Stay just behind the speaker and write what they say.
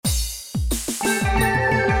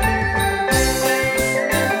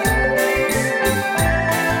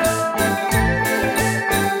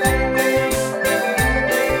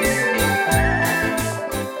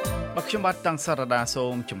ខ្ញុំបាទតាំងសារដាសូ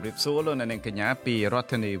មជម្រាបសួរលោកអ្នកនាងកញ្ញាពីរដ្ឋ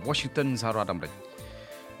ធានី Washington សហរដ្ឋអាមេរិក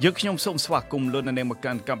យើងខ្ញុំសូមស្វាគមន៍លោកអ្នកនាងមក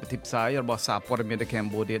កាន់កម្មវិធីផ្សាយរបស់សារព័ត៌មាន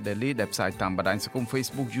Cambodia Daily ដែលផ្សាយតាមបណ្ដាញសង្គម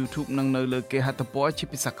Facebook YouTube និងនៅលើគេហទំព័រជា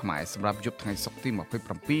ភាសាខ្មែរសម្រាប់យប់ថ្ងៃសុក្រទី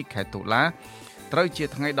27ខែតុលាត្រូវជា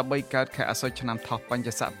ថ្ងៃ13កើតខែអាសត់ឆ្នាំថោះបัญច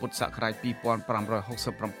ស័កពុទ្ធសករាជ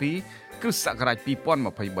2567គ្រិស្តសករាជ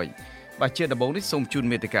2023បាទជាដំបូងនេះសូមជូន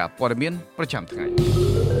មេតិការព័ត៌មានប្រចាំថ្ងៃ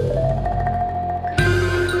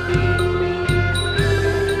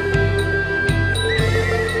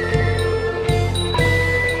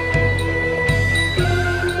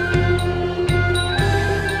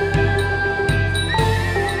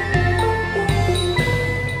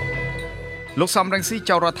លោកសំរងស៊ី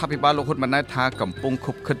ចៅរដ្ឋាភិបាលលោកហ៊ុនម៉ាណែតថាកំពុង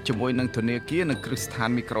ខុបខិតជាមួយនឹងធនាគារនិងគ្រឹះស្ថាន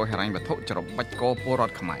មីក្រូហិរញ្ញវត្ថុច្របាច់កពលរ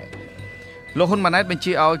ដ្ឋខ្មែរលោកហ៊ុនម៉ាណែតបញ្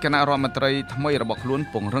ជាឲ្យគណៈរដ្ឋមន្ត្រីថ្មីរបស់ខ្លួន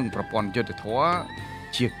ពង្រឹងប្រព័ន្ធយុត្តិធម៌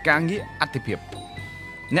ជាការងារអតិភិប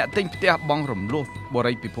អ្នកទិញផ្ទះបង់រំលោះប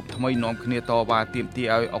រិយាពិភពថ្មីនាំគ្នាតវ៉ាទាមទារ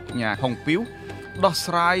ឲ្យអុកញ៉ាហុងពីវដោះ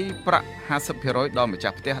ស្រាយប្រាក់ 50% ដល់ម្ចា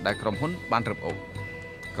ស់ផ្ទះដែលក្រុមហ៊ុនបានរឹបអូស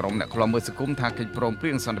ក្រុមអ្នកខ្លំមើលសង្គមថាកិច្ចព្រមព្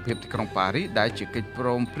រៀងសន្តិភាពទីក្រុងប៉ារីសដែលជាកិច្ចព្រ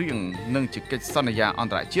មព្រៀងនិងជាកិច្ចសន្យាអ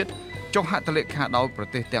ន្តរជាតិចុះហត្ថលេខាដោយប្រ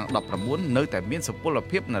ទេសទាំង19នៅតែមានសុពល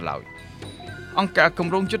ភាពនៅឡើយអង្គការគ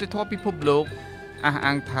ម្រោងយុត្តិធម៌ពិភពលោកអះ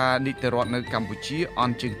អាងថានីតិរដ្ឋនៅកម្ពុជាអ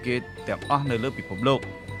ន់ជាងគេទាំងអស់នៅលើពិភពលោក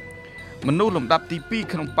មនុស្សលំដាប់ទី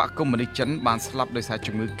2ក្នុងបកកុម្មុយនីសចិនបានស្លាប់ដោយសារ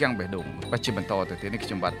ជំងឺកាំងបេះដូងបាទជាបន្តទៅទៀតនេះខ្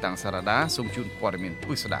ញុំបាទតាំងសារ៉ាដាសូមជូនព័ត៌មាន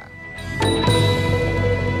ពិស្ដា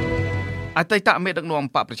អតីតមេដឹកនាំ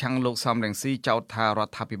បកប្រឆាំងលោកសំរងស៊ីចោទថារ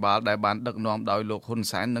ដ្ឋាភិបាលដែលបានដឹកនាំដោយលោកហ៊ុន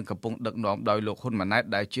សែននិងកំពុងដឹកនាំដោយលោកហ៊ុនម៉ាណែត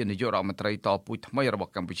ដែលជានាយករដ្ឋមន្ត្រីតពូជថ្មីរប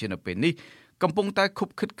ស់កម្ពុជានៅពេលនេះកំពុងតែខុប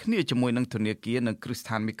ខិតគ្នាជាមួយនឹងធនាគារនិងគ្រឹះស្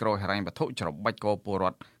ថានមីក្រូហិរញ្ញវត្ថុច្របាច់កពលរ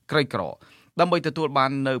ដ្ឋក្រីក្រដើម្បីទទួលបា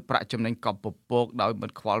ននៅប្រាក់ចំណេញកប់ពពកដោយមិន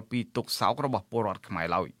ខ្វល់ពីទុកសោករបស់ពលរដ្ឋខ្មែរ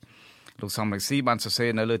ឡើយលោកសំរងស៊ីបានសរសេរ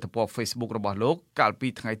នៅលើទំព័រ Facebook របស់លោកកាលពី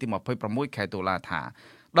ថ្ងៃទី26ខែតុលាថា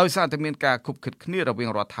ដោយសារតែមានការខុបខិតគ្នារវាង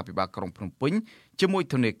រដ្ឋាភិបាលក្រុងភ្នំពេញជាមួយ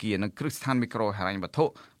ធនាគារនិងគ្រឹះស្ថានមីក្រូហិរញ្ញវត្ថុ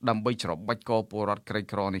ដើម្បីច្របាច់កពលរដ្ឋក្រី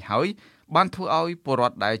ក្រនេះហើយបានធ្វើឲ្យពលរ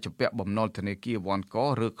ដ្ឋដែលជាពាក់បំណុលធនាគារវ៉ាន់ក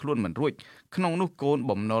រើខ្លួនមិនរួចក្នុងនោះកូន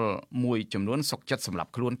បំណុលមួយចំនួនសុកចិត្តសម្លា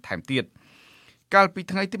ប់ខ្លួនថែមទៀតកាលពី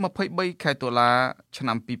ថ្ងៃទី23ខែតុលាឆ្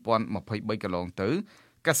នាំ2023កន្លងទៅ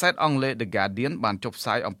កាសែតអង់គ្លេស The Guardian បានចុះផ្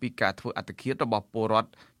សាយអំពីការធ្វើអត្តឃាតរបស់ពលរដ្ឋ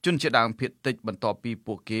ជនជាដើមភាគតិចបន្ទាប់ពី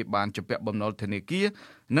ពួកគេបានជំពាក់បំណុលធនាគារ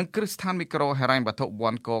និងគ្រឹះស្ថានមីក្រូហិរញ្ញវត្ថុ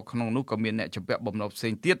វ៉ាន់កក្នុងនោះក៏មានអ្នកជំពាក់បំណុលផ្សេ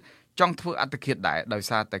ងទៀតចង់ធ្វើអត្តឃាតដែរដោយ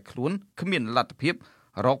សារតែខ្លួនគ្មានលទ្ធភាព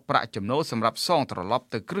រកប្រាក់ចំណូលសម្រាប់សងត្រឡប់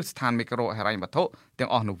ទៅគ្រឹះស្ថានមីក្រូហិរញ្ញវត្ថុទាំង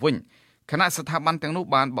អស់នោះវិញគណៈស្ថាប័នទាំងនោះ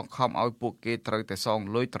បានបង្ខំឲ្យពួកគេត្រូវតែសង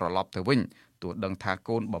លុយត្រឡប់ទៅវិញទោះដឹងថា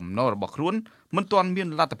កូនបំណុលរបស់ខ្លួនមិនទាន់មាន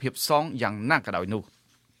លទ្ធភាពសងយ៉ាងណាក៏ដោយនោះ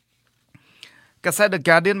កាសែត The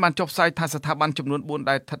Guardian បានចុះផ្សាយថាស្ថាប័នចំនួន4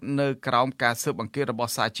ដែលស្ថិតនៅក្រោមការស៊ើបអង្កេតរប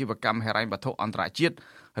ស់សាជីវកម្មហិរញ្ញវត្ថុអន្តរជាតិ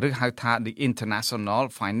ឬហៅថា The International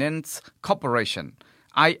Finance Corporation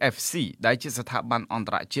IFC ដែលជាស្ថាប័នអន្ត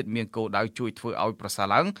រជាតិមានគោលដៅជួយធ្វើឲ្យប្រសើរ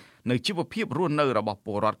ឡើងនៅជីវភាពរស់នៅរបស់ព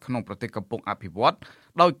លរដ្ឋក្នុងប្រទេសកំពុងអភិវឌ្ឍ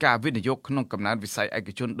ដោយការវិនិយោគក្នុងកំណើនវិស័យឯក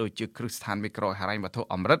ជនដូចជាគ្រឹះស្ថានមីក្រូហិរញ្ញវត្ថុ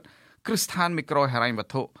អមរិតគ្រឹះស្ថានមីក្រូហិរញ្ញវ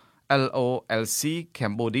ត្ថុ LOLC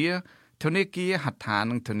Cambodiaធនាគារហត្ថា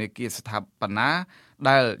និងធនាគារស្ថាបនា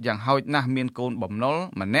ដែលយ៉ាងហោចណាស់មានកូនបំណុល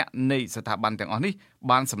ម្នាក់នៃស្ថាប័នទាំងអស់នេះ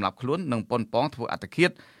បានសម្លាប់ខ្លួននិងប៉ុនប៉ងធ្វើអត្តឃា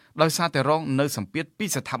តដោយសារតែរងនៅសម្ពាធពី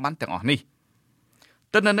ស្ថាប័នទាំងអស់នេះ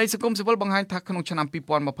ទិន្នន័យសង្គមស៊ីវិលបង្ហាញថាក្នុងឆ្នាំ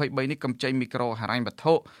2023នេះកម្ចីមីក្រូហិរញ្ញវត្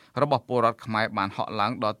ថុរបស់ពលរដ្ឋខ្មែរបានហក់ឡើ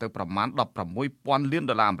ងដល់ទៅប្រមាណ$16,000 លាន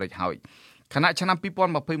អាមេរិកហើយខណៈឆ្នាំ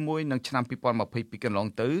2021និងឆ្នាំ2022កន្លង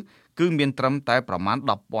ទៅគឺមានត្រឹមតែប្រមាណ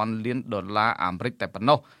$10,000 លានអាមេរិកតែប៉ុណ្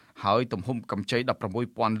ណោះហើយទំហំកម្ចី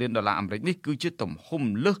$16,000 លានអាមេរិកនេះគឺជាទំហំ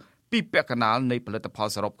លើសពីពាក់កណ្ដាលនៃផលិតផល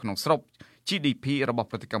សរុបក្នុងស្រុក GDP របស់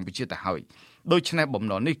ប្រទេសកម្ពុជាទៅហើយដូច្នេះបំ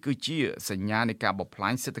ណុលនេះគឺជាសញ្ញានៃការបំផ្លា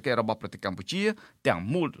ញសេដ្ឋកិច្ចរបស់ប្រទេសកម្ពុជាទាំង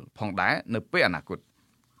មូលផងដែរនៅពេលអនាគត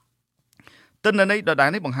ទិន្នន័យដដែល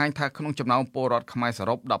នេះបង្ហាញថាក្នុងចំណោមពលរដ្ឋខ្មែរស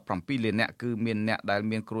រុប17លាននាក់គឺមានអ្នកដែល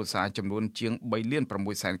មានគ្រួសារចំនួនជាង3.6 លាន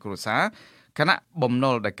គ្រួសារខណៈបំណុ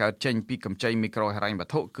លដែលកើតចេញពីកម្ចីមីក្រូហិរញ្ញវ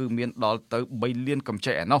ត្ថុគឺមានដល់ទៅ3លានកម្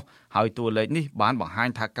ចីឯណោះហើយតួលេខនេះបានបង្ហាញ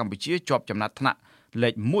ថាកម្ពុជាជាប់ចំណាត់ថ្នាក់លេ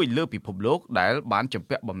ខ1លើពិភពលោកដែលបានជំ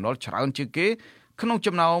ពាក់បំណុលច្រើនជាងគេក្នុង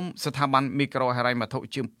ចំណោមស្ថាប័នមីក្រូហិរញ្ញវត្ថុ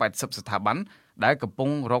ជាង80ស្ថាប័នដែលកំពុង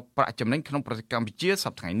រកប្រាក់ចំណេញក្នុងប្រទេសកម្ពុជាស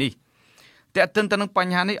ប្តាហ៍ថ្ងៃនេះតែទន្ទឹមនឹងប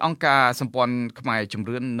ញ្ហានេះអង្គការសម្ព័ន្ធខ្មែរជំ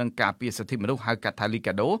រឿននិងការពារសិទ្ធិមនុស្សហៅកាត់ថាលី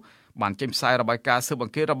កាដូបានចេញផ្សាយរបាយការណ៍ស៊ើបអ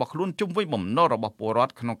ង្កេតរបស់ខ្លួនជុំវិញបំណុលរបស់ពលរដ្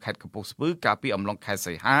ឋក្នុងខេត្តកំពង់ស្ពឺកាលពីអំឡុងខែ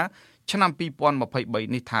សីហាឆ្នាំ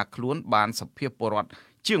2023នេះថាខ្លួនបានសភាពលរដ្ឋ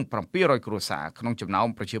ជាង700គ្រួសារក្នុងចំណោម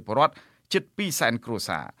ប្រជាពលរដ្ឋជិត200,000គ្រួ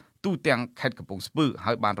សារ ទូទាំងខេត្តកំពង់ស្ពឺ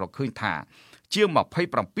ហើយបានរកឃើញថាជាង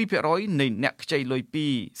 27% នៃអ្នកខ្ចីលុយពី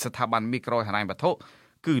ស្ថាប័នមីក្រូហិរញ្ញវត្ថុ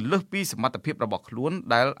គឺលើសពីសមត្ថភាពរបស់ខ្លួន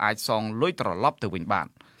ដែលអាចសងលុយត្រឡប់ទៅវិញបាន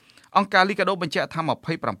អង្គការលីកាដូបញ្ជាក់ថា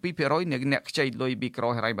 27% នៃអ្នកខ្ចីលុយមីក្រូ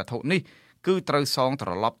ហិរញ្ញវត្ថុនេះគឺត្រូវសងត្រ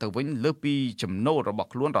ឡប់ទៅវិញលើសពីចំណូលរបស់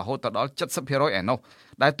ខ្លួនរហូតដល់ 70% ឯណោះ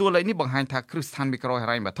ដែលតួលេខនេះបង្ហាញថាគ្រឹះស្ថានមីក្រូហិ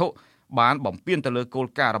រញ្ញវត្ថុបានបំពានទៅលើគោល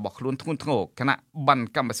ការណ៍របស់ខ្លួនធ្ងន់ធ្ងរគណៈបណ្ឌ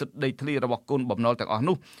កម្មសិទ្ធិដីធ្លីរបស់កូនបំណុលទាំងអស់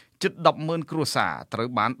នោះជិត 10,000 គ្រួសារត្រូវ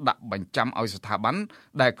បានដាក់បញ្ចាំឲ្យស្ថាប័ន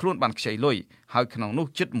ដែលខ្លួនបានខ្ចីលុយហើយក្នុងនោះ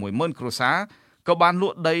ជិត 10,000 គ្រួសារក៏បានល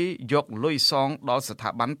ក់ដីយកលុយសងដល់ស្ថា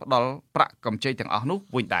ប័នផ្ដល់ប្រាក់កម្ចីទាំងអស់នោះ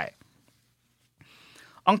វិញដែរ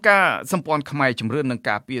អង្គការសម្ព័ន្ធខ្មែរជំរឿននឹង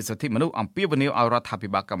ការពារសិទ្ធិមនុស្សអំពាវនាវឲ្យរដ្ឋាភិ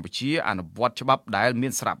បាលកម្ពុជាអនុវត្តច្បាប់ដែលមា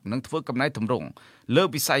នស្រាប់និងធ្វើកំណែទម្រង់លើ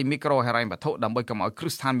វិស័យមីក្រូហិរញ្ញវត្ថុដើម្បីកុំឲ្យគ្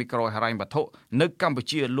រឹះស្ថានមីក្រូហិរញ្ញវត្ថុនៅកម្ពុ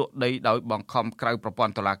ជាលក់ដីដោយបង្ខំក្រៅប្រព័ន្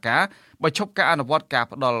ធតុលាការបើឈប់ការអនុវត្តការ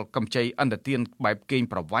ផ្ដល់កម្ចីអន្តទានបែបកេង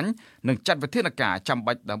ប្រវ័ញ្ចនិងចាត់វិធានការចាំ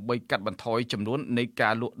បាច់ដើម្បីកាត់បន្ថយចំនួននៃកា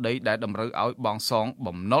រលក់ដីដែលតម្រូវឲ្យបង់សង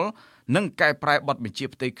បំណុលនិងកែប្រែបទបញ្ជា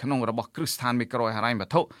ផ្ទៃក្នុងរបស់គ្រឹះស្ថានមីក្រូហិរញ្ញវ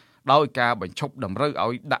ត្ថុដោយការបញ្ឈប់តម្រូវ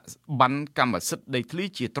ឲ្យដាក់ប័ណ្ណកម្មសិទ្ធិដីធ្លី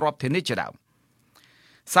ជាទ្រព្យធានាជាដើម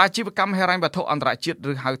សាជីវកម្មហិរញ្ញវត្ថុអន្តរជាតិ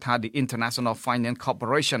ឬហៅថា The International Finance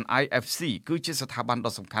Corporation IFC គឺជាស្ថាប័ន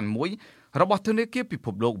ដ៏សំខាន់មួយរបស់ធនាគារពិភ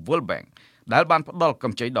ពលោក World Bank ដែលបានផ្ដល់ក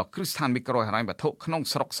ម្ចីដល់គ្រឹះស្ថានមីក្រូហិរញ្ញវត្ថុក្នុង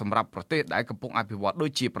ស្រុកសម្រាប់ប្រទេសដែលកំពុងអភិវឌ្ឍដូ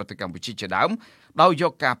ចជាប្រទេសកម្ពុជាជាដើមដោយយ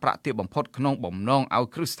កការប្រាក់ទាបបំផុតក្នុងបំណងឲ្យ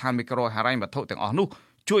គ្រឹះស្ថានមីក្រូហិរញ្ញវត្ថុទាំងអស់នោះ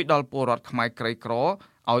ជួយដល់ពលរដ្ឋខ្មែរក្រីក្រ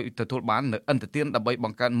ឲ្យទទួលបាននូវឥណទានដើម្បីប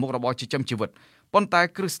ង្កើនមុខរបរចិញ្ចឹមជីវិតប៉ុន្តែ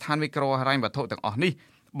គ្រឹះស្ថានមីក្រូហិរញ្ញវត្ថុទាំងអស់នេះ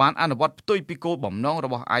បានអនុវត្តផ្ទុយពីគោលបំណងរ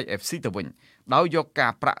បស់ IFC ទៅវិញដោយយកកា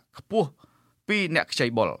រប្រាក់ខ្ពស់ពីអ្នកខ្ចី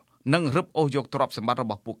បុលនិងរឹបអូសយកទ្រព្យសម្បត្តិរ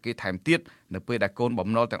បស់ពួកគេថែមទៀតនៅពេលដែលកូនបំ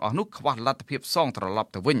ណុលទាំងអស់នោះខ្វះលទ្ធភាពសងត្រឡប់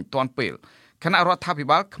ទៅវិញទាន់ពេលគណៈរដ្ឋាភិ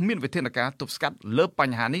បាលគ្មានវិធានការទប់ស្កាត់លើប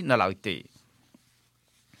ញ្ហានេះនៅឡើយទេ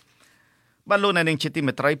បាទលោកអ្នកនាងជាទី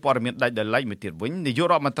មេត្រីព័ត៌មានដាច់ដោយឡែកមួយទៀតវិញនាយក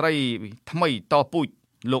រដ្ឋមន្ត្រីថ្មីតពូជ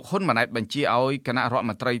លោកហ៊ុនម៉ាណែតបញ្ជាឲ្យគណៈរដ្ឋ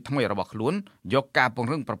មន្ត្រីថ្មីរបស់ខ្លួនយកការព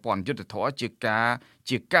ង្រឹងប្រព័ន្ធយុត្តិធម៌ជា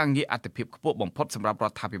ការងារអាទិភាពខ្ពស់បំផុតសម្រាប់រ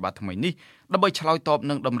ដ្ឋាភិបាលថ្មីនេះដើម្បីឆ្លើយតប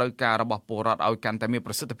នឹងតម្រូវការរបស់ពលរដ្ឋឲ្យកាន់តែមាន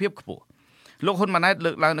ប្រសិទ្ធភាពខ្ពស់លោកហ៊ុនម៉ាណែត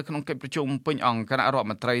លើកឡើងនៅក្នុងកិច្ចប្រជុំពេញអង្គគណៈរដ្ឋ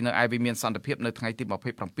មន្ត្រីនៅឯវិមានសន្តិភាពនៅថ្ងៃទី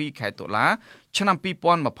27ខែតុលាឆ្នាំ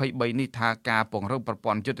2023នេះថាការពង្រឹងប្រ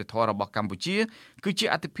ព័ន្ធយុត្តិធម៌របស់កម្ពុជាគឺជា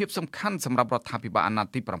អាទិភាពសំខាន់សម្រាប់រដ្ឋាភិបាលអាណត្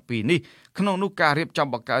តិទី7នេះក្នុងនោះការរៀបចំ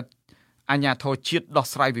បង្កើតអាជ្ញាធរជាតិដោះ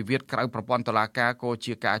ស្រាយវិវាទក្រៅប្រព័ន្ធតុលាការក៏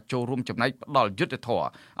ជាការចូលរួមចំណែកផ្ដល់យុត្តិធម៌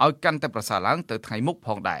ឲ្យកាន់តែប្រសើរឡើងទៅថ្ងៃមុខផ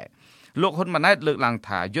ងដែរលោកហ៊ុនម៉ាណែតលើកឡើង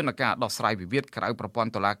ថាយន្តការដោះស្រាយវិវាទក្រៅប្រព័ន្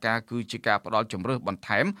ធតុលាការគឺជាការផ្ដល់ជំរឿសបន្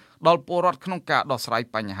ថែមដល់ពលរដ្ឋក្នុងការដោះស្រាយ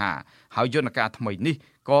បញ្ហាហើយយន្តការថ្មីនេះ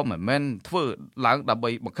ក៏មិនមែនធ្វើឡើងដើម្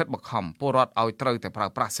បីបង្ខិតបង្ខំពលរដ្ឋឲ្យត្រូវតែប្រើ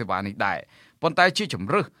ប្រាស់សេវានេះដែរប៉ុន្តែជាជំ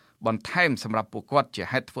រឿសបន្ថែមសម្រាប់ពួកគាត់ជា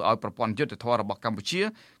ហេតុធ្វើឲ្យប្រព័ន្ធយុត្តិធម៌របស់កម្ពុជា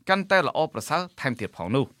កាន់តែល្អប្រសើរថែមទៀតផង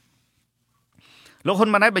នោះលោកហ៊ុន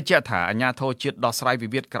ម៉ាណែតបញ្ជាក់ថាអាជ្ញាធរជាតិដោះស្រាយវិ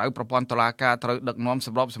វាទក្រៅប្រព័ន្ធតុលាការត្រូវដឹកនាំស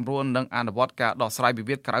ម្របសម្រួលនិងអនុវត្តការដោះស្រាយវិ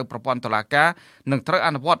វាទក្រៅប្រព័ន្ធតុលាការនិងត្រូវអ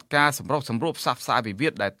នុវត្តការសម្របសម្រួលផ្សះផ្សាវិវា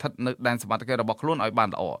ទដែលស្ថិតនៅដែនសមត្ថកិច្ចរបស់ខ្លួនឲ្យបាន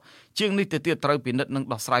ល្អជាងនេះទៅទៀតត្រូវពិនិត្យនិង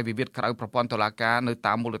ដោះស្រាយវិវាទក្រៅប្រព័ន្ធតុលាការនៅ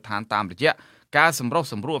តាមមូលដ្ឋានតាមរយៈការសម្រប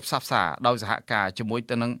សម្រួលផ្សះផ្សាដោយសហការជាមួយ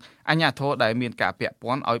ទៅនឹងអាជ្ញាធរដែលមានការពាក់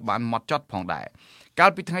ព័ន្ធឲ្យបានហ្មត់ចត់ផងដែរកា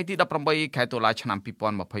លពីថ្ងៃទី18ខែតុលាឆ្នាំ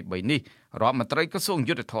2023នេះរដ្ឋមន្ត្រីក្រសួង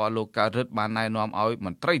យុទ្ធភ័ពលោកកើតរិទ្ធបានណែនាំឲ្យម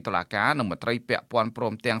ន្ត្រីតុលាការនិងមន្ត្រីពាក់ព័ន្ធព្រ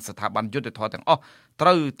មទាំងស្ថាប័នយុទ្ធភ័ពទាំងអស់ត្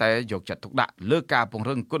រូវតែយកចិត្តទុកដាក់លើការពង្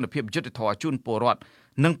រឹងគុណភាពយុត្តិធម៌ជូនពលរដ្ឋ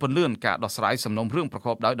និងពន្លឿនការដោះស្រាយសំណុំរឿងប្រក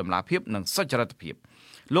បដោយតម្លាភាពនិងសុចរិតភាព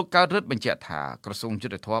លោកកើតរិទ្ធបញ្ជាក់ថាក្រសួងយុ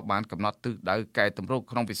ទ្ធភ័ពបានកំណត់ទិសដៅកែតម្រូវ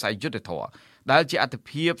ក្នុងវិស័យយុត្តិធម៌ដែលជាអាទិ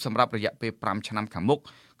ភាពសម្រាប់រយៈពេល5ឆ្នាំខាងមុខ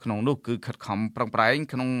ក្នុងនោះគឺខិតខំប្រឹងប្រែង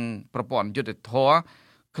ក្នុងប្រព័ន្ធយុត្តិធម៌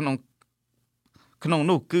ក្នុង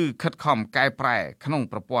នោះគឺខិតខំកែប្រែក្នុង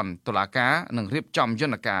ប្រព័ន្ធតុលាការនិងរៀបចំយ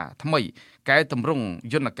ន្តការថ្មីកែតម្រង់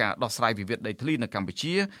យន្តការដោះស្រាយវិវាទដីធ្លីនៅកម្ពុ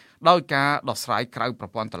ជាដោយការដោះស្រាយក្រៅប្រ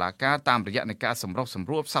ព័ន្ធតុលាការតាមរយៈនៃការសម្រុះសម្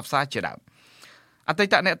រួលផ្សះផ្សាជាដើមអតី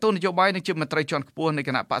តអ្នកទស្សនយោបាយនិងជាមន្ត្រីជាន់ខ្ពស់នៃគ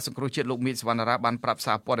ណៈបក្សសង្គ្រោះជាតិលោកមីតសវណ្ណរាបានប្រាប់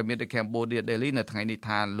សារព័ត៌មាន The Cambodia Daily នៅថ្ងៃនេះ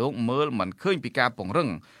ថាលោកមើលមិនឃើញពីការពង្រឹង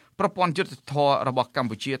ប្រព័ន្ធយុត្តិធម៌របស់កម្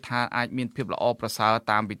ពុជាថាអាចមានភាពល្អប្រសើរ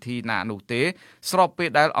តាមវិធីណានោះទេស្របពេល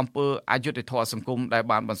ដែលអង្គើអយុត្តិធម៌សង្គមដែល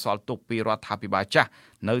បានបន្សល់ទុកពីរដ្ឋាភិបាលចាស់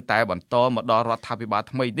នៅតែបន្តមកដល់រដ្ឋាភិបាល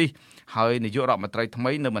ថ្មីនេះហើយនាយករដ្ឋមន្ត្រីថ្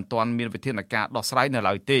មីនៅមិនទាន់មានវិធានការដោះស្រាយនៅ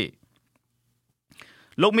ឡើយទេ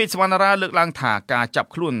លោកមីតសវណ្ណរាលើកឡើងថាការចាប់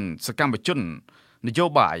ខ្លួនសកម្មជននយោ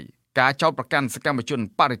បាយ ការចោទប្រកាន់សកម្មជន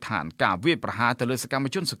បរិស្ថានការវាយប្រហារទៅលើសកម្ម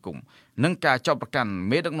ជនសង្គមនិងការចោទប្រកាន់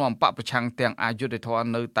មេដឹកនាំបកប្រឆាំងទាំងអយុធធម៌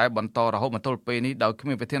នៅតែបន្តរហូតមកទល់ពេលនេះដោយគ្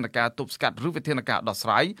មានវិធានការទប់ស្កាត់ឬវិធានការដោះស្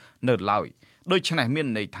រាយនៅឡើយដូច្នេះមាន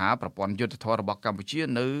ន័យថាប្រព័ន្ធយុត្តិធម៌របស់កម្ពុជា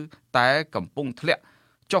នៅតែកំពុងធ្លាក់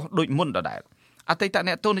ចុះដូចមុនដដែលអតីត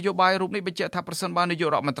អ្នកទស្សនយោបាយរូបនេះបញ្ជាក់ថាប្រសិនបើនាយក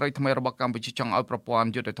រដ្ឋមន្ត្រីថ្មីរបស់កម្ពុជាចង់ឲ្យប្រព័ន្ធ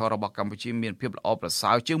យុត្តិធម៌របស់កម្ពុជាមានភាពល្អប្រ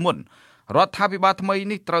សើរជាងមុនរដ្ឋាភិបាលថ្មី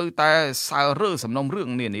នេះត្រូវតែសើរើសំណុំរឿង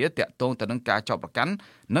នានាទាក់ទងទៅនឹងការចោទប្រកាន់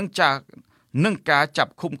និងការចា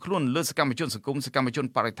ប់ឃុំខ្លួនលើសកម្មជនសង្គមសកម្មជន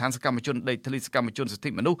បរិស្ថានសកម្មជនដីធ្លីសកម្មជនសិទ្ធិ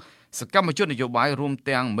មនុស្សសកម្មជននយោបាយរួម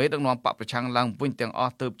ទាំងមេដឹកនាំបកប្រឆាំងឡើងវិញទាំងអ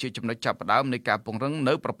ស់ទើបជាចំណុចចាប់ផ្ដើមនៃការពង្រឹង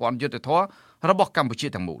នៅប្រព័ន្ធយុត្តិធម៌របស់កម្ពុជា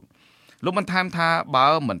ទាំងមូលលោកបានថែមថាបើ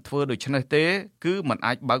មិនធ្វើដូច្នេះទេគឺមិន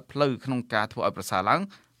អាចបើកផ្លូវក្នុងការធ្វើឲ្យប្រសើរឡើង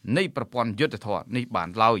នៃប្រព័ន្ធយុត្តិធម៌នេះបាន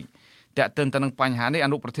ឡើយតែកទិនទៅនឹងបញ្ហានេះអ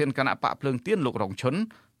នុប្រធានគណៈបកភ្លើងទៀនលោករងឈុន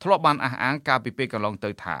ធ្លាប់បានអះអាងការពីពេលកន្លងទៅ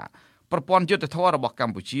ថាប្រព័ន្ធយុត្តិធម៌របស់ក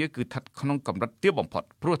ម្ពុជាគឺស្ថិតក្នុងកម្រិតទាបបំផុត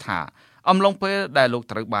ព្រោះថាអំឡុងពេលដែលលោក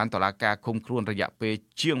ត្រូវបានតុលាការឃុំខ្លួនរយៈពេល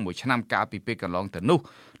ជាង1ឆ្នាំកាលពីពេលកន្លងទៅនោះ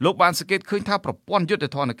លោកបានសង្កេតឃើញថាប្រព័ន្ធយុត្តិ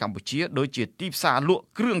ធម៌នៅកម្ពុជាដូចជាទីផ្សារលក់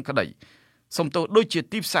គ្រឿងក្តីដូចជា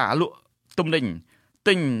ទីផ្សារលក់ទំនិញ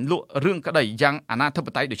ទិញលក់រឿងក្តីយ៉ាងអនាធិប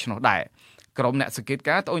តេយ្យដូច្នោះដែរក្រុមអ្នកសង្កេត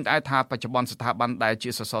ការណ៍ត្អូញត្អែថាបច្ចុប្បន្នស្ថាប័នដែលជា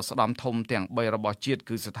សសរស្តម្ភធំទាំង3របស់ជាតិ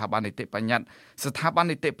គឺស្ថាប័ននីតិបញ្ញត្តិស្ថាប័ន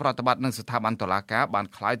នីតិប្រតិបត្តិនិងស្ថាប័នតុលាការបាន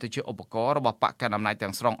ក្លាយទៅជាឧបករណ៍របស់បកកណ្ដាលអំណាចទាំ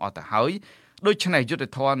ងស្រុងអស់ទៅហើយដូច្នេះយុត្តិ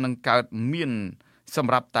ធម៌នឹងកើតមានស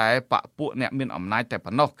ម្រាប់តែបកពួកអ្នកមានអំណាចតែ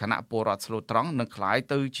ប៉ុណ្ណោះគណៈពលរដ្ឋស្លូតត្រង់នឹងក្លាយ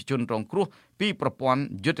ទៅជាជនរងគ្រោះពីប្រព័ន្ធ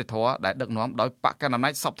យុត្តិធម៌ដែលដឹកនាំដោយបកកណ្ដាលអំណា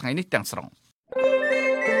ចសពថ្ងៃនេះទាំងស្រុង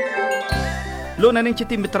លោកអ្នកនាងជា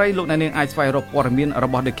ទីមេត្រីលោកអ្នកនាងអាចស្វែងរកព័ត៌មានរ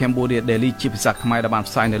បស់ The Cambodia Daily ជាភាសាខ្មែរដែលបាន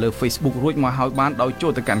ផ្សាយនៅលើ Facebook រួចមកហើយបានដោយចូ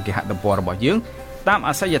លទៅកាន់គេហទំព័ររបស់យើងតាម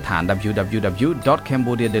អាសយដ្ឋាន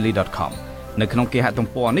www.cambodiadaily.com នៅក្នុងគេហទំ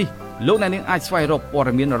ព័រនេះលោកអ្នកនាងអាចស្វែងរកព័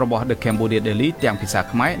ត៌មានរបស់ The Cambodia Daily ទាំងភាសា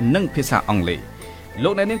ខ្មែរនិងភាសាអង់គ្លេសលោ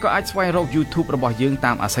កអ្នកនាងក៏អាចស្វែងរក YouTube របស់យើង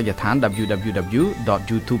តាមអាសយដ្ឋាន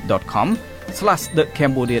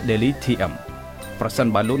www.youtube.com/thecambodiadaily.tm ប្រសិន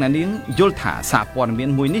បើលោកអ្នកនាងយល់ថាសារព័ត៌មា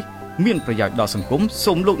នមួយនេះមានប្រយោជន៍ដល់សង្គម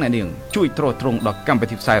សូមលោកអ្នកនាងជួយទ្រទ្រង់ដល់កម្មវិ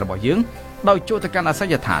ធីផ្សាយរបស់យើងដោយចូលទៅកាន់អាស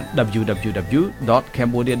យដ្ឋាន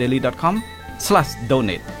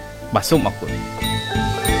www.cambodiadaily.com/donate បាទសូមអរគុណ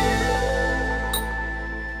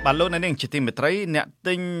បាទលោកអ្នកនាងជាទីមេត្រីអ្នក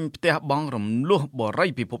ទិញផ្ទះបង់រំលោះបរិ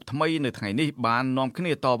យាពិភពថ្មីនៅថ្ងៃនេះបាននាំគ្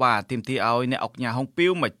នាតវ៉ាទាមទារឲ្យអ្នកអង្គការហុងពី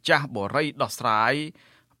វម្ចាស់បរិយាដោះស្រាយ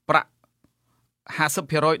ប្រាក់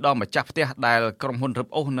50% ដល់ម្ចាស់ផ្ទះដែលក្រុមហ៊ុនរឹប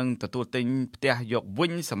អូសនឹងទទួលទិញផ្ទះយកវិ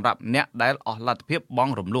ញសម្រាប់អ្នកដែលអស់លទ្ធភាពប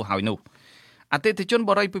ង់រំលោះហើយនោះអតិថិជន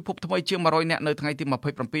បរិយាពិភពថ្មីជាង100នាក់នៅថ្ងៃទី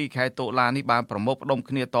27ខែតុលានេះបានប្រមូលផ្ដុំ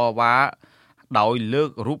គ្នាតវ៉ាដោយលើក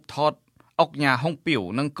រូបថតអង្គការហុងពីវ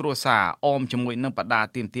និងគ្រួសារអមជាមួយនឹងបដា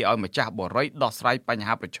ទាមទារឲ្យម្ចាស់បរិយាដោះស្រាយបញ្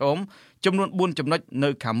ហាប្រឈមចំនួន4ចំណុចនៅ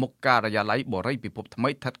ខាងមុខការិយាល័យបរិយាពិភពថ្មី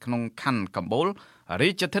ស្ថិតក្នុងខណ្ឌកំពូលរា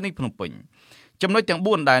ជធានីភ្នំពេញចំណុចទាំង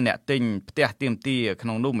4ដែលអ្នកទិញផ្ទះទាមទារក្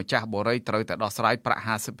នុងនោះម្ចាស់បរិយាត្រូវតែដោះស្រាយប្រាក់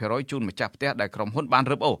 50% ជូនម្ចាស់ផ្ទះដែលក្រុមហ៊ុនបាន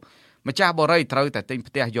រឹបអូសម្ចាស់បរិយាត្រូវតែទិញ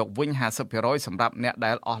ផ្ទះយកវិញ 50% សម្រាប់អ្នក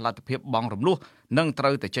ដែលអស់លទ្ធភាពបង់រំលោះនិងត្រូ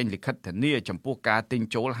វតែចេញលិខិតធានាចំពោះការទិញ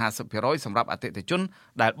ចូល 50% សម្រាប់អតិថិជន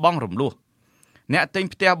ដែលបង់រំលោះអ្នកទិញ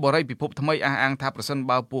ផ្ទះបរិយាពិភពថ្មីអះអាងថាប្រសិន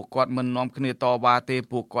បើពួកគាត់មិននាំគ្នាតវ៉ាទេ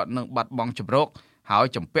ពួកគាត់នឹងបាត់បង់ជម្រកហើយ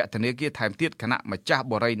ចំពាក់ធនាគារថែមទៀតគណៈម្ចាស់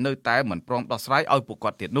បរិយានៅតែមិនព្រមដោះស្រាយឲ្យពួក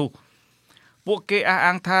គាត់ទៀតនោះពួកគេអះ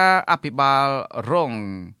អាងថាអភិបាលរង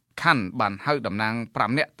ខណ្ឌបានហៅតំណាង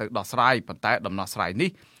5នាក់ទៅដោះស្រាយប៉ុន្តែដំណោះស្រាយនេះ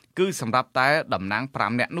គឺសម្រាប់តែតំណាង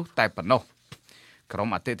5នាក់នោះតែប៉ុណ្ណោះក្រុម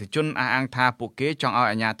អតិថិជនអះអាងថាពួកគេចង់ឲ្យ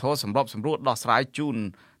អាជ្ញាធរសម្របសម្រួលដោះស្រាយជូន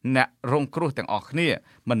អ្នករងគ្រោះទាំងអស់គ្នា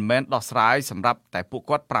មិនមែនដោះស្រាយសម្រាប់តែពួក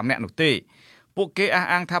គាត់5នាក់នោះទេពួកគេអះ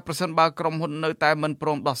អាងថាប្រសិនបើក្រុមហ៊ុននៅតែមិនព្រ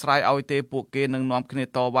មដោះស្រាយឲ្យទេពួកគេនឹងនាំគ្នា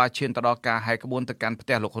តវ៉ាឈានទៅដល់ការហែកក្បួនទៅកាន់ផ្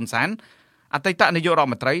ទះលោកហ៊ុនសែនអតីតនាយករដ្ឋ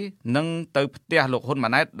មន្ត្រីនិងទៅផ្ទះលោកហ៊ុន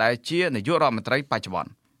ម៉ាណែតដែលជានាយករដ្ឋមន្ត្រីបច្ចុប្បន្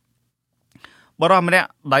នបរិយាម្នាក់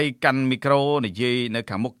ដៃកាន់មីក្រូនិយាយនៅ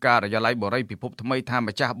ខាងមុខការិយាល័យបរិយាពិភពថ្មីថា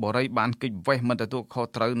ម្ចាស់បរិយាបានគេចវេះមិនទទួលខុស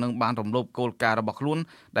ត្រូវនិងបានរំលោភគោលការណ៍របស់ខ្លួន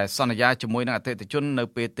ដែលសន្យាជាមួយនឹងអតិថិជននៅ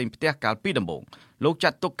ពេលទិញផ្ទះកាលពីដំបូងលោកចា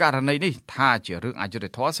ត់ទុកករណីនេះថាជារឿងអយុត្តិ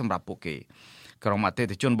ធម៌សម្រាប់ពួកគេក្រុមអតិ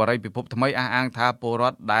ថិជនបរិយាពិភពថ្មីអះអាងថាពលរ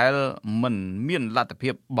ដ្ឋដែលមិនមានលទ្ធភា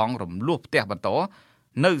ពបង់រំលោះផ្ទះបន្ត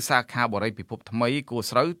នៅសាខាបរិយាពិភពថ្មីគួរ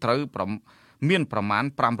ស្រូវត្រូវមានប្រមាណ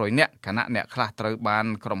500នាក់ខណៈអ្នកខ្លះត្រូវបាន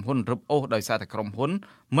ក្រុមហ៊ុនរឹបអូសដោយសារតែក្រុមហ៊ុន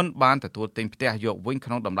មិនបានទទួលទិញផ្ទះយកវិញក្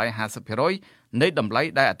នុងតម្លៃ 50% នៃតម្លៃ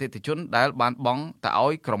ដែលអតិថិជនដែលបានបង់ទៅឲ្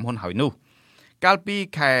យក្រុមហ៊ុនហើយនោះកាលពី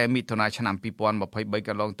ខែមិថុនាឆ្នាំ2023ក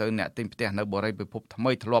ន្លងទៅអ្នកទិញផ្ទះនៅបរិយាពិភពថ្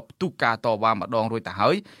មីធ្លាប់ផ្ទុះការតវ៉ាម្ដងរួចទៅហើ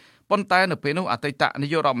យ ប៉ុន្តែនៅពេលនោះអតីតនា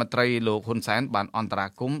យករដ្ឋមន្ត្រីលោកហ៊ុនសែនបានអន្តរា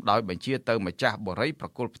គមន៍ដោយបញ្ជាទៅម្ចាស់បរិយាប្រ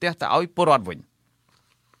គល់ផ្ទះទៅឲ្យពលរដ្ឋវិញ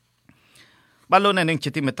បាទលោកអ្នកនាងជា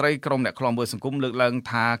ទីមេត្រីក្រុមអ្នកខ្លំមើលសង្គមលើកឡើង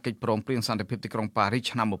ថាកិច្ចព្រមព្រៀងសន្តិភាពទីក្រុងប៉ារីស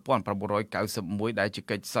ឆ្នាំ1991ដែលជា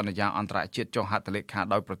កិច្ចសន្យាអន្តរជាតិចុះហត្ថលេខា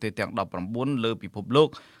ដោយប្រទេសទាំង19លើពិភពលោក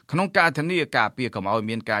ក្នុងការធានាការពារកុំឲ្យ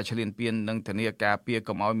មានការឈ្លានពាននិងធានាការពារ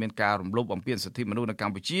កុំឲ្យមានការរំលោភបំពានសិទ្ធិមនុស្សនៅក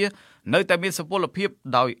ម្ពុជានៅតែមានសុពលភាព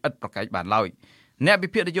ដោយឥតប្រកែកបានឡើយអ្នកវិ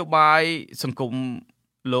ភាគនយោបាយសង្គម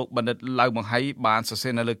លោកបណ្ឌិតឡៅបង្ហៃបានសរសេ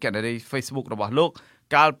រនៅលើគណនី Facebook របស់លោក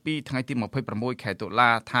កាលពីថ្ងៃទី26ខែតុលា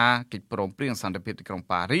ថាកិច្ចព្រមព្រៀងសន្តិភាពទីក្រុង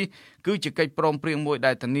ប៉ារីសគឺជាកិច្ចព្រមព្រៀងមួយ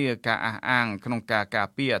ដែលធានាការអះអាងក្នុងការការ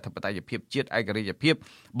ពារអធិបតេយ្យភាពជាតិឯករាជ្យភាព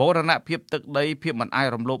បូរណភាពទឹកដីភាពមិនអាច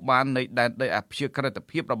រំលោភបាននៃដែនដីអព្យាក្រឹត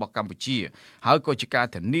ភាពរបស់កម្ពុជាហើយក៏ជាការ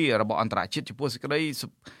ធានារបស់អន្តរជាតិចំពោះសេចក្តី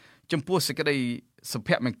សុភ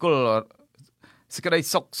មង្គលសេចក្តី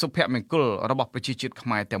សុខសុភមង្គលរបស់ប្រជាជាតិខ្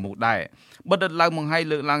មែរទាំងមូលដែរបណ្ឌិតឡៅបង្ហៃ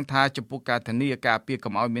លើកឡើងថាចំពោះការធានាការពារ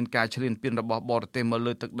កុំឲ្យមានការឈ្លានពានរបស់បរទេសមក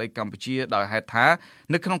លើទឹកដីកម្ពុជាដោយហេតុថា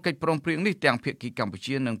នៅក្នុងកិច្ចព្រមព្រៀងនេះទាំងភាគីកម្ពុ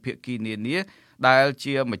ជានិងភាគីនានាដែល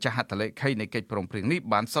ជាម្ចាស់ហត្ថលេខីនៃកិច្ចព្រមព្រៀងនេះ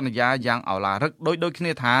បានសន្យាយ៉ាងឱឡារិកដោយគ្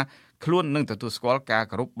នាថាខ្លួននឹងទទួលស្គាល់ការ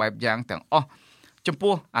គោរពបែបយ៉ាងទាំងអស់ចំ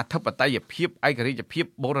ពោះអធិបតេយ្យភាពឯករាជ្យភាព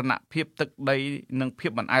បូរណភាពទឹកដីនិងភា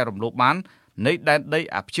ពមិនអាចរំលោភបាននៃដែនដី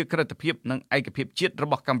អព្យាក្រឹតភាពនិងឯកភាពជាតិរ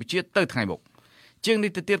បស់កម្ពុជាទៅថ្ងៃមុខជាង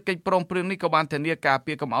នេះទៅទៀតកិច្ចព្រមព្រៀងនេះក៏បានធានាការ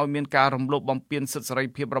ពារកុំឲ្យមានការរំលោភបំពានសិទ្ធិសេរី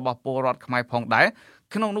ភាពរបស់ពលរដ្ឋខ្មែរផងដែរ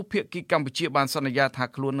ក្នុងនោះភាគីកម្ពុជាបានសន្យាថា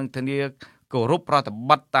ខ្លួននឹងធានាគោរពប្រតិ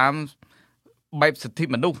បត្តិតាមបែបសិទ្ធិ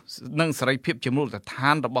មនុស្សនិងសេរីភាពជាមូលដ្ឋា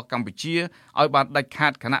នរបស់កម្ពុជាឲ្យបានដាច់ខា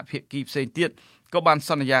តគណៈភាគីផ្សេងទៀតក៏បាន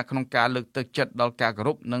សន្យាក្នុងការលើកទឹកចិត្តដល់ការគោរ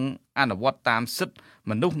ពនិងអនុវត្តតាមសិទ្ធិ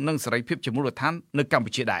មនុស្សនិងសេរីភាពជាមូលដ្ឋាននៅកម្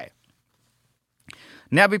ពុជាដែរ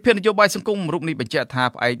អ្នកវិភាគនយោបាយសង្គមរូបនេះបញ្ជាក់ថា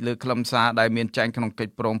ផ្អែកលើខ្លឹមសារដែលមានចែងក្នុងកិច្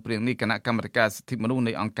ចព្រមព្រៀងនេះគណៈកម្មាធិការសិទ្ធិមនុស្ស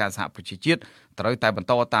នៃអង្គការសហប្រជាជាតិត្រូវតែបន្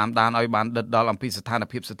តតាមដានឲ្យបានដិតដល់អំពីស្ថាន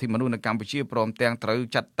ភាពសិទ្ធិមនុស្សនៅកម្ពុជាព្រមទាំងត្រូវ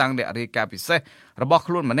ចាត់តាំងអ្នករាយការណ៍ពិសេសរបស់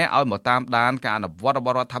ខ្លួនម្នាក់ឲ្យមកតាមដានការអនុវត្តរប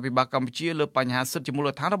ស់រដ្ឋាភិបាលកម្ពុជាលើបញ្ហាសិទ្ធិជាមូល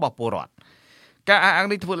ដ្ឋានរបស់ពលរដ្ឋការអះអាង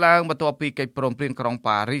នេះធ្វើឡើងបន្ទាប់ពីកិច្ចព្រមព្រៀងក្រុង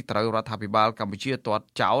ប៉ារីសត្រូវរដ្ឋាភិបាលកម្ពុជាទាត់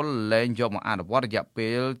ចោលលែងយកមកអនុវត្តរយៈពេ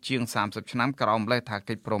លជាង30ឆ្នាំក្រោមម្លេះថា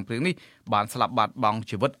កិច្ចព្រមព្រៀងនេះបានស្លាប់បាត់បង់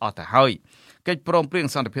ជីវិតអស់ទៅហើយកិច្ចព្រមព្រៀង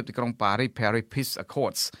សន្តិភាពទីក្រុងប៉ារីស Paris Peace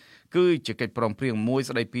Accords គឺជាកិច្ចព្រមព្រៀងមួយ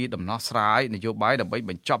ស្តីពីដំណោះស្រាយនយោបាយដើម្បី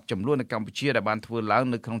បញ្ចប់ចំនួននៅកម្ពុជាដែលបានធ្វើឡើង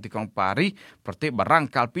នៅក្នុងទីក្រុងប៉ារីសប្រទេសបារាំង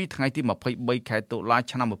កាលពីថ្ងៃទី23ខែតុលា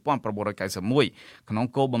ឆ្នាំ1991ក្នុង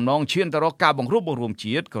គោលបំណងឈានទៅរកការបង្រួបបង្រួម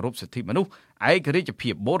ជាតិគោរពសិទ្ធិមនុស្សឯករាជ្យភា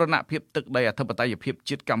ពបូរណភាពទឹកដីអធិបតេយ្យភាព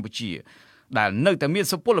ជាតិកម្ពុជាដែលនៅតែមាន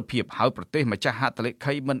សុពលភាពហើយប្រទេសម្ចាស់ហត្ថលេ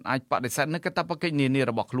ខីមិនអាចបដិសេធនូវកាតព្វកិច្ចនានា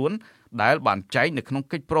របស់ខ្លួនដែលបានចែងនៅក្នុង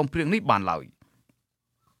កិច្ចព្រមព្រៀងនេះបានឡើយ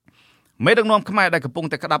មេដឹកនាំខ្មែរដែលកំពុង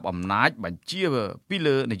តែក្តាប់អំណាចបញ្ជាពី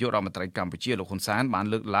លើនាយករដ្ឋមន្ត្រីកម្ពុជាលោកហ៊ុនសែនបាន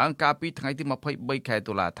លើកឡើងកាលពីថ្ងៃទី23ខែ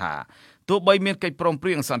តុលាថាទោះបីមានកិច្ចព្រមព្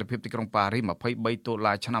រៀងសន្តិភាពទីក្រុងប៉ារីស23តុ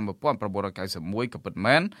លាឆ្នាំ1991ក៏ពិត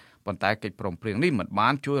មែនប៉ុន្តែកិច្ចព្រមព្រៀងនេះមិនបា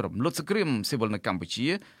នជួយរំលត់សង្គ្រាមស៊ីវិលនៅកម្ពុជា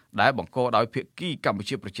ដែលបង្កដោយភាគីកម្ពុ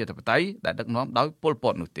ជាប្រជាធិបតេយ្យដែលដឹកនាំដោយប៉ុល ព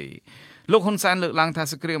តនោះទេលោកហ៊ុនសែនលើកឡើងថា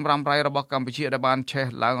សង្គ្រាមរ៉ាំរ៉ៃរបស់កម្ពុជាដែលបានឆេះ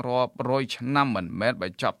ឡើងរាប់រយឆ្នាំមិនមែនប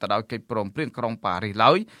ញ្ចប់ទៅដោយកិច្ចព្រមព្រៀងក្រុងប៉ារីស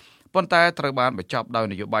ឡើយប៉ុន្តែត្រូវបានបញ្ចប់ដោយ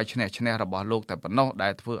នយោបាយឈ្នះឈ្នះរបស់លោកតែប៉ុណ្ណោះដែ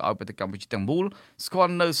លធ្វើឲ្យប្រទេសកម្ពុជាទាំងមូលស្គា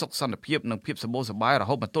ល់នៅសុខសន្តិភាពនិងភាពសម្បូរសប្បាយរ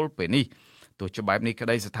ហូតមកទល់ពេលនេះទោះជាបែបនេះក្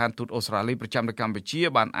តីស្ថានទូតអូស្ត្រាលីប្រចាំនៅកម្ពុជា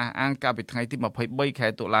បានអះអាងកាលពីថ្ងៃទី23ខែ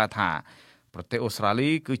តុលាថាប្រទេសអូស្ត្រាលី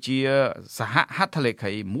គឺជាសហហត្ថលេ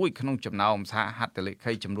ខីមួយក្នុងចំណោមសហហត្ថលេ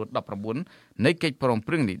ខីចំនួន19នៃកិច្ចព្រម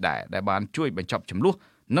ព្រៀងនេះដែរដែលបានជួយបញ្ចប់ជម្លោះ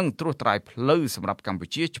និងត្រួសត្រាយផ្លូវសម្រាប់កម្ពុ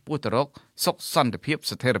ជាឆ្ពោះទៅរកសុខសន្តិភាព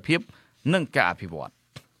ស្ថិរភាពនិងការអភិវឌ្ឍ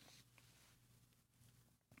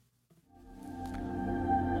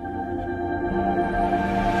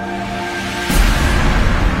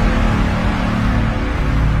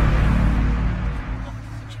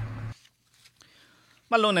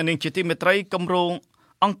មកលោកអ្នកនាងជាទីមេត្រី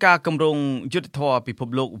អង្គការគម្រោងយុទ្ធធម៌ពិភព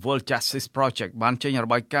លោក World Justice Project បានចេញរ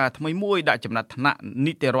បាយការណ៍ថ្មីមួយដាក់ចំណាត់ថ្នាក់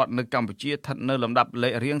នីតិរដ្ឋនៅកម្ពុជាស្ថិតនៅលំដាប់លេ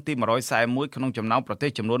ខរៀងទី141ក្នុងចំណោមប្រទេស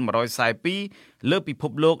ចំនួន142លើពិភ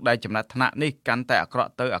ពលោកដែលចំណាត់ថ្នាក់នេះកាន់តែអាក្រ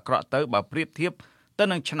ក់ទៅបើប្រៀបធៀបទៅ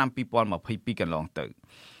នឹងឆ្នាំ2022កន្លងទៅ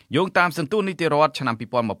យោងតាមសន្ទុះនីតិរដ្ឋឆ្នាំ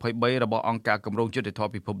2023របស់អង្គការគម្រោងយុត្តិធ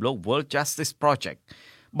ម៌ពិភពលោក World Justice Project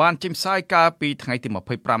បានចេញផ្សាយកាលពីថ្ងៃទី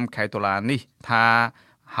25ខែតុលានេះថា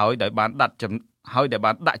ហើយដែលបានដាក់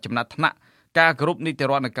ចំណាត់ថ្នាក់ការគោរពនីតិ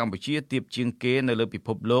រដ្ឋនៅកម្ពុជាទាបជាងគេនៅលើពិភ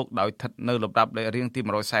ពលោកដោយស្ថិតនៅលំដាប់លេខរៀងទី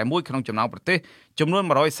141ក្នុងចំណោមប្រទេសចំនួន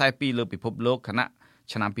142លើពិភពលោកខណៈ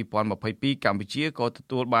ឆ្នាំ2022កម្ពុជាក៏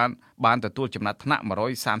បានទទួលចំណាត់ថ្នាក់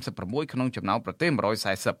136ក្នុងចំណោមប្រទេស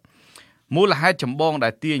140មូលហេតុចម្បងដែ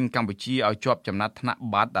លទាញកម្ពុជាឲ្យជាប់ចំណាត់ថ្នាក់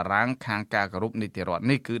បាតតារាងខាងការគោរពនីតិរដ្ឋ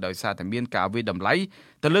នេះគឺដោយសារតែមានការវិតម្លៃ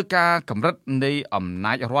ទៅលើការកម្រិតនៃអំ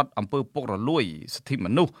ណាចរដ្ឋអំពើពុករលួយសិទ្ធិម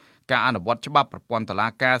នុស្សការអនុវត្តច្បាប់ប្រព័ន្ធតុលា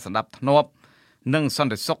ការសណ្ដាប់ធ្នាប់និងស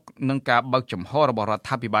ន្តិសុខនិងការបើកចំហរបស់រដ្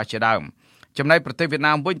ឋាភិបាលជាដើមចំណែកប្រទេសវៀត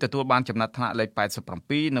ណាមវិញទទួលបានចំណាត់ថ្នាក់លេខ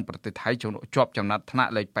87និងប្រទេសថៃជាប់ចំណាត់ថ្នា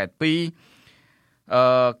ក់លេខ82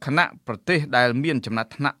ខណៈប្រទេសដែលមានចំណាត់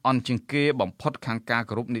ថ្នាក់អន់ជាងគេបំផុតខាងការ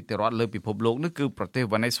គោរពនីតិរដ្ឋលើពិភពលោកនោះគឺប្រទេស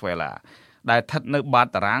វេណេស៊ុយអេឡាដែលស្ថិតនៅបាត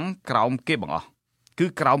តារាងក្រោមគេបង្អស់គឺ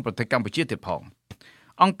ក្រោមប្រទេសកម្ពុជាទៀតផង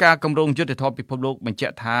អង្គការគម្រោងយុត្តិធម៌ពិភពលោកបញ្ជា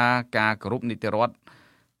ក់ថាការគោរពនីតិរដ្ឋ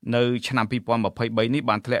នៅឆ្នាំ2023នេះ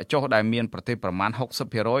បានធ្លាក់ចុះដែលមានប្រទេសប្រមាណ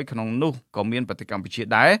 60% ក្នុងនោះក៏មានប្រទេសកម្ពុជា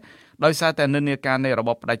ដែរដោយសារតែនិន្នាការនៃរប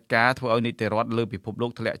បផ្ដាច់ការធ្វើឲ្យនីតិរដ្ឋលើពិភពលោ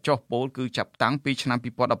កធ្លាក់ចុះពោលគឺចាប់តាំងពីឆ្នាំ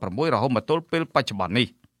2016រហូតមកទល់ពេលបច្ចុប្បន្ននេះ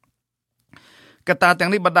កត្តាទាំ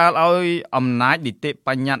ងនេះបណ្ដាលឲ្យអំណាចនីតិប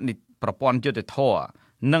ញ្ញត្តិប្រព័ន្ធយុត្តិធម៌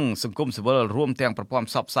និងសង្គមស៊ីវិលរួមទាំងប្រព័ន្ធ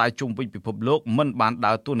ផ្សព្វផ្សាយជុំវិញពិភពលោកមិនបាន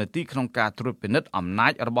ដើរតួនាទីក្នុងការត្រួតពិនិត្យអំណា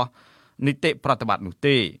ចរបស់នីតិប្រតិបត្តិនោះ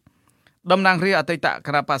ទេតំណាងរាជអតីតគ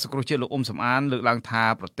ណៈបក្សសង្គ្រោះជាតិលោកអ៊ុំសំអានលើកឡើងថា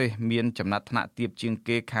ប្រទេសមានចំណាត់ថ្នាក់ទាបជាង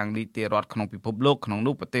គេខាងនីតិរដ្ឋក្នុងពិភពលោកក្នុង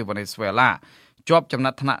នោះប្រទេសវេណេស៊ុយអេឡាជាប់ចំណា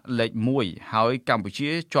ត់ថ្នាក់លេខ1ហើយកម្ពុជា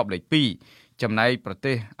ជាប់លេខ2ចំណែកប្រ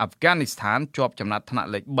ទេសអាហ្វហ្គានីស្ថានជាប់ចំណាត់ថ្នាក់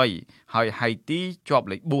លេខ3ហើយហៃទីជាប់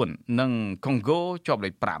លេខ4និងកុងហ្គោជាប់លេ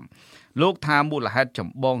ខ5លោកថាមូលហេតុច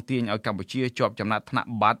ម្បងទាញឲ្យកម្ពុជាជាប់ចំណាត់ថ្នាក់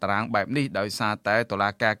បាតតារាងបែបនេះដោយសារតែតុលា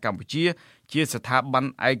ការកម្ពុជាជាស្ថាប័ន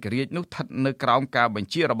ឯករាជ្យនោះស្ថិតនៅក្រោមការបញ្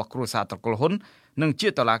ជារបស់គ្រួសារត្រកូលហ៊ុននិងជា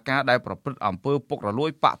តុលាការដែលប្រព្រឹត្តអំពើពុករលួយ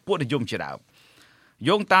បកពួកនិយមជាដើម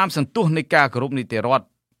យោងតាមសន្ទុះនៃការគោរពនីតិរដ្ឋ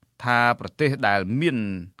ថាប្រទេសដែលមាន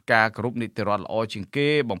ការគោរពនីតិរដ្ឋល្អជាងគេ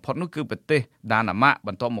បំផុតនោះគឺប្រទេសដាណាម៉ាកប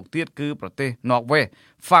ន្ទាប់មកទៀតគឺប្រទេសន័រវេស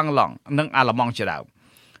ហ្វាំងឡង់និងអាល្លឺម៉ង់ជាដើម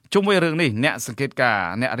ជុំវិញរឿងនេះអ្នកសង្កេតការណ៍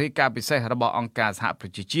អ្នករាយការណ៍ពិសេសរបស់អង្គការសហប្រ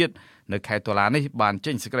ជាជាតិនៅខែតុលានេះបាន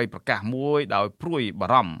ចេញសេចក្តីប្រកាសមួយដោយព្រួយបា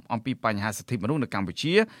រម្ភអំពីបញ្ហាសិទ្ធិមនុស្សនៅកម្ពុ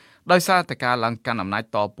ជាដោយសារតែការឡើងកាន់អំណាច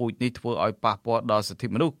តពូជនេះធ្វើឲ្យប៉ះពាល់ដល់សិទ្ធិ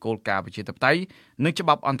មនុស្សគោលការណ៍ប្រជាធិបតេយ្យនិងច្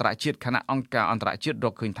បាប់អន្តរជាតិខណៈអង្គការអន្តរជាតិរ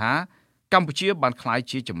កឃើញថាកម្ពុជាបានក្លាយ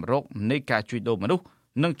ជាជំរកនៃការជួញដូរមនុស្ស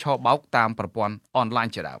និងឆបោកតាមប្រព័ន្ធអនឡាញ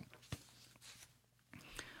ជាដើម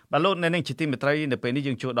បាទលោកអ្នកនាងជាទីមេត្រីនៅពេលនេះ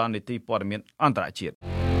យើងចូលដល់នីតិព័ត៌មានអន្តរជាតិ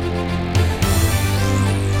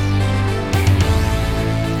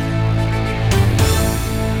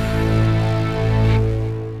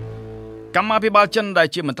កម្មាភិបាលចិនដែល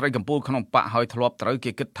ជាមន្ត្រីកម្ពុជាក្នុងបកហើយធ្លាប់ត្រូវ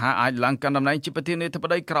គេគិតថាអាចឡើងកាន់តំណែងជាប្រធានាធិប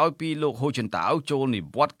តីក្រោយពីលោកហ៊ូចិនតាវចូលនិ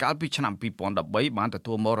វត្តន៍កាលពីឆ្នាំ2013បានទ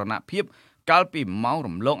ទួលមរណភាពកាលពីម៉ោង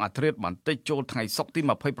រំលងអធ្រាត្របន្តិចចូលថ្ងៃសុក្រទី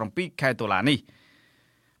27ខែតុលានេះ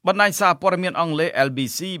បណ្ដាញសារព័ត៌មានអង់គ្លេស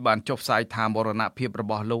LBC បានចុះផ្សាយថាមរណភាពរ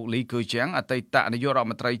បស់លោកលីគឺជៀងអតីតនាយករដ្ឋ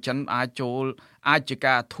មន្ត្រីចិនអាចជា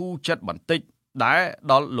ការធូរចិត្តបន្តិចដែរ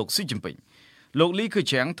ដល់លោកស៊ីជីនពីងលោកលីគឺ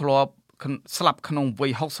ជៀងធ្លាប់ស្លាប់ក្នុងវ័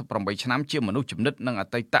យ68ឆ្នាំជាមនុស្សជំនិតនិងអ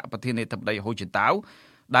តីតប្រធានាធិបតីហ៊ូចិនតាវ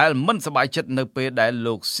ដែលមិនសប្បាយចិត្តនៅពេលដែល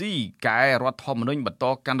លោកស៊ីកែរដ្ឋធម្មនុញ្ញបន្ត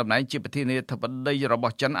កាន់តំណែងជាប្រធានាធិបតីរប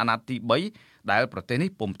ស់ចិនអាណត្តិទី3ដែលប្រទេសនេះ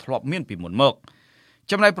ពុំធ្លាប់មានពីមុនមក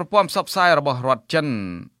ចំណែកប្រព័ន្ធផ្សព្វផ្សាយរបស់រដ្ឋចិន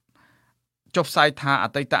ចុះផ្សាយថាអ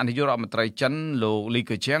តីតនាយករដ្ឋមន្ត្រីចិនលោកលី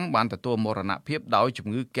គឺជៀងបានទទួលមរណភាពដោយជំ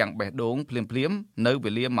ងឺគាំងបេះដូងភ្លាមៗនៅ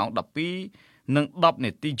វេលាម៉ោង 12:10 នា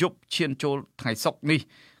ទីយប់ឈានចូលថ្ងៃសុក្រនេះ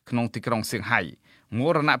ក្នុងទីក្រុងសៀងហៃម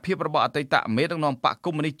រណភាពរបស់អតីតមេដឹកនាំបកកុ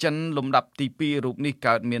ម្មុយនីសចិនលំដាប់ទី2រូបនេះ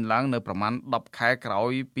កើតមានឡើងនៅប្រមាណ10ខែក្រោ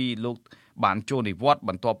យពីលោកបានចូលនិវត្តន៍ប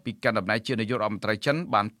ន្ទាប់ពីកាន់តំណែងជានាយករដ្ឋមន្ត្រីចិន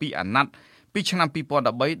បាន2អាណត្តិពីឆ្នាំ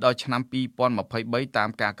2013ដល់ឆ្នាំ2023តាម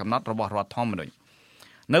ការកំណត់របស់រដ្ឋធម្មនុញ្ញ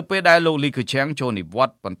នៅពេលដែលលោកលីគឺជៀងចូលនិវ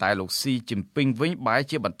ត្តន៍ប៉ុន្តែលោកស៊ីជីនពីងវិញបែរ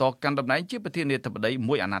ជាបន្តកាន់តំណែងជាប្រធានាធិបតី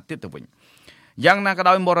មួយអាណត្តិទៀតទៅវិញយ៉ាងណាក៏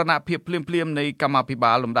ដោយមរណភាពភ្លាមៗនៃកម្មាភិ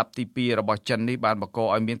បាលលំដាប់ទី2របស់ចិននេះបានបង្ក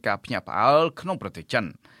ឲ្យមានការភ្ញាក់ផ្អើលក្នុងប្រទេសចិន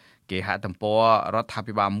គេហទំព័ររដ្ឋា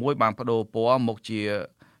ភិបាលមួយបានបដូរពណ៌មកជា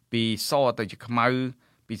ពីសទៅជាខ្មៅ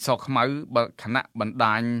ពីសខ្មៅខណៈបណ្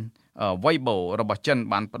ដាញWeibo របស់ចិន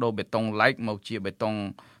បានបដូរបេតុងឡែកមកជាបេតុង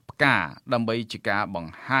ផ្កាដើម្បីជាការប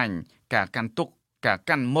ង្ហាញការកាន់ទុក្ខការ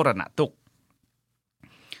កាន់មរណទុក្ខ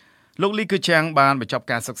លោកលីគឺជៀងបានបញ្ចប់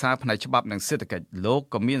ការសិក្សាផ្នែកច្បាប់និងសេដ្ឋកិច្ចលោក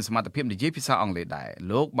ក៏មានសមត្ថភាពនិយាយភាសាអង់គ្លេសដែរ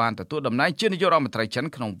លោកបានទទួលតំណែងជានាយករដ្ឋមន្ត្រីចិន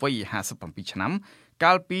ក្នុងវ័យ57ឆ្នាំ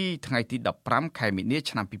កាលពីថ្ងៃទី15ខែមីនា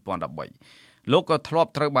ឆ្នាំ2013លោកក៏ធ្លាប់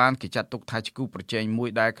ត្រូវបានគេចាត់ទុកថាជាគូប្រជែងមួយ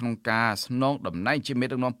ដែរក្នុងការស្នងតំណែងជាមេ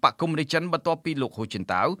ដឹកនាំបកកុម្មុយនីសចិនបន្ទាប់ពីលោកហ៊ូចិន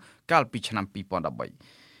តាវកាលពីឆ្នាំ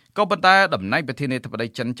2013 ក៏ប៉ុន្តែតំណែងប្រធានាធិបតី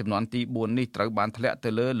ចិនចំនួនទី4នេះត្រូវបានធ្លាក់ទៅ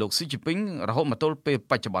លើលោកស៊ីជីពីងរហូតមកទល់ពេល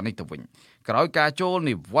បច្ចុប្បន្ននេះទៅវិញក្រោយការចូល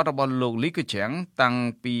និវត្តន៍របស់លោកលីគឺជាងតាំង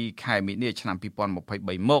ពីខែមីនាឆ្នាំ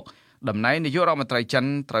2023មកតំណែងនាយករដ្ឋមន្ត្រីចិន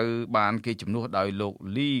ត្រូវបានគេជំនួសដោយលោក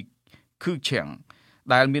លីគឺជាង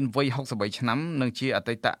ដែលមានវ័យ63ឆ្នាំនិងជាអ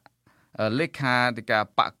តីតលេខាធិការ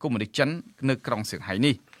បកកុម្មុយនីសចិននៅក្រុងសៀងហៃ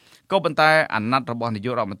នេះក៏ប៉ុន្តែអាណត្តិរបស់នាយ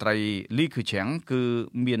ករដ្ឋមន្ត្រីលីគឺជាងគឺ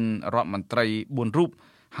មានរដ្ឋមន្ត្រី4រូប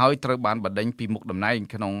ហើយត្រូវបានបណ្ដេញពីមុខតំណែង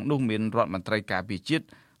ក្នុងនោះមានរដ្ឋមន្ត្រីការពារជាតិ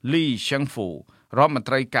លីឆឹងហ្វូរដ្ឋមន្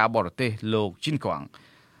ត្រីការបរទេសលោកជីនកួង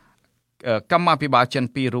កម្មាភិបាលចិន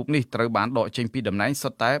2រូបនេះត្រូវបានដកចេញពីតំណែងសុ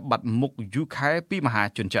ទ្ធតែបាត់មុខយូរខែពីមហា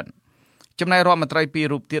ជនចិនចំណែករដ្ឋមន្ត្រី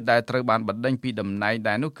2រូបទៀតដែលត្រូវបានបណ្ដេញពីតំណែង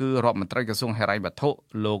ដែរនោះគឺរដ្ឋមន្ត្រីក្រសួងហិរញ្ញវត្ថុ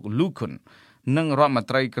លោកលូខុននិងរដ្ឋមន្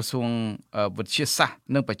ត្រីក្រសួងវិទ្យាសាស្ត្រ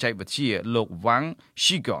និងបច្ចេកវិទ្យាលោកវ៉ាង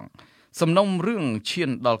ស៊ីកងសំណុំរឿងឈាន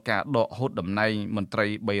ដល់ការដកហូតតំណែងមន្ត្រី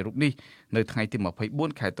3រូបនេះនៅថ្ងៃទី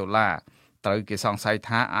24ខែតុលាត្រូវគេសង្ស័យ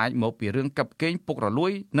ថាអាចមកពីរឿងកាប់កេងពុករលួ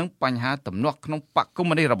យនិងបញ្ហាទំនាស់ក្នុងបកកុម្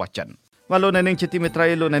មុយនីសរបស់ចិនបាទលោកអ្នកនាងជាទីមេត្រី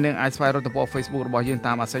លោកអ្នកនាងអាចស្វែងរកទំព័រ Facebook របស់យើង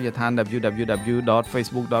តាមអាសយដ្ឋាន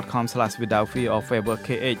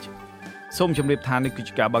www.facebook.com/withoutfear/favorkh សូមជម្រាបថានេះគឺ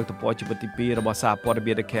ជាការបើកទំព័រជីវិតទី2របស់សារព័ត៌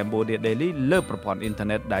មាន The Cambodia Daily លើប្រព័ន្ធអ៊ីនធឺ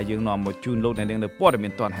ណិតដែលយើងនាំមកជូនលោកអ្នកនាងនៅព័ត៌មា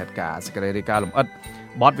នទាន់ហេតុការណ៍សេចក្តីរាយការណ៍លម្អិត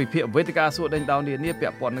បទវិភាគវេទិកាសួរដេញដោលនានាពា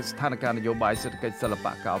ក់ព័ន្ធនឹងស្ថានភាពនយោបាយសេដ្ឋកិច្ចសិល្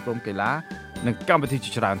បៈការអប់រំកីឡានិងកម្មវិធីជា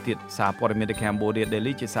ច្រើនទៀតសារព័ត៌មាន The Cambodia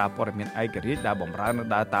Daily ជាសារព័ត៌មានឯករាជ្យដែលបម្រើនៅ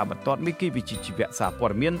ដើរតាមបន្ទាត់មីគីវិជ្ជាជីវៈសារព័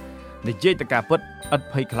ត៌មាននិយាយទៅការពិតឥត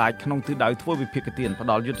ភ័យខ្លាចក្នុងទិសដៅធ្វើវិភាគទានផ្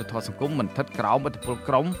ដាល់យុទ្ធធម៌សង្គមមិនស្ថិតក្រោមឥទ្ធិពល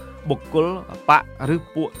ក្រុមបុគ្គលបកឬ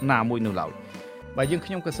ពួកណាមួយនោះឡើយបាទយើង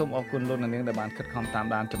ខ្ញុំក៏សូមអរគុណលោកអ្នកនាងដែលបានខិតខំតាម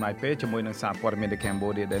ដានចំណាយពេលជាមួយនឹងសារព័ត៌មាន The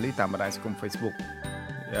Cambodia Daily តាមបណ្ដាញសង្គម Facebook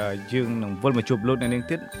យើងនឹងវិលមកជួបលោកអ្នកនាង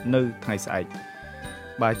ទៀតនៅថ្ងៃស្អែក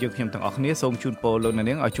បាទយើងខ្ញុំទាំងអស់គ្នាសូមជូនពរលោកអ្នក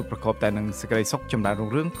នាងឲ្យជួបប្រកបតែនឹងសេចក្តីសុខចម្រើនរុង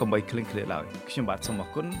រឿងកុំបីឃ្លៀងឃ្លាតឡើយខ្ញុំបាទសូមអរ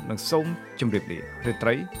គុណនិងសូមជម្រាបលារាត្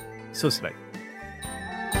រីសួស្តី